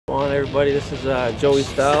On everybody, this is Joey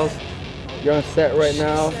Stylez. You're on set right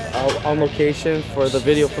now, on location for the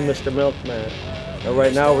video from Mr. Milkman. And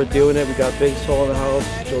right now we're doing it. We got Big Soul in the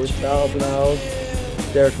house, Joey Stylez in the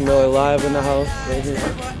house, Derek Miller live in the house. Right here.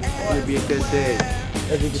 It's gonna be a good day.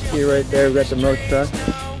 As you can see right there, we got the milk truck.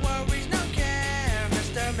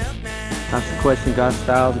 That's the question. Got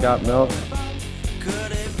Stylez, got milk.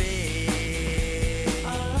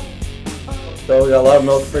 So we got a lot of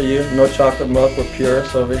milk for you. No chocolate milk, we're pure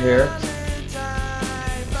over here.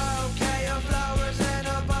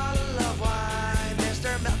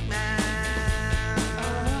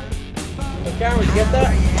 The camera, did you get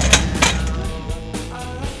that?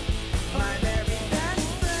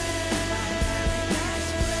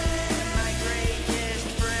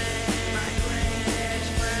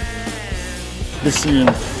 This scene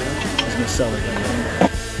is gonna sell it.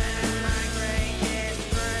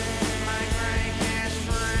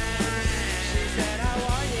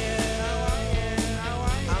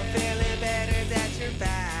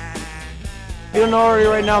 You don't know already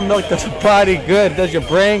right now, milk does your body good, does your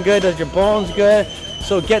brain good, does your bones good.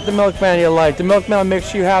 So get the Milkman in your life. The Milkman will make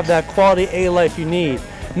sure you have that quality A life you need.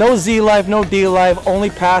 No Z life, no D life, only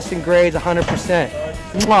passing grades 100%.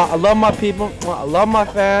 Mwah, I love my people, mwah, I love my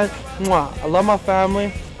fans, mwah, I love my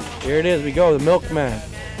family. Here it is, we go, the Milkman.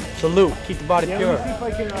 Salute, keep the body pure.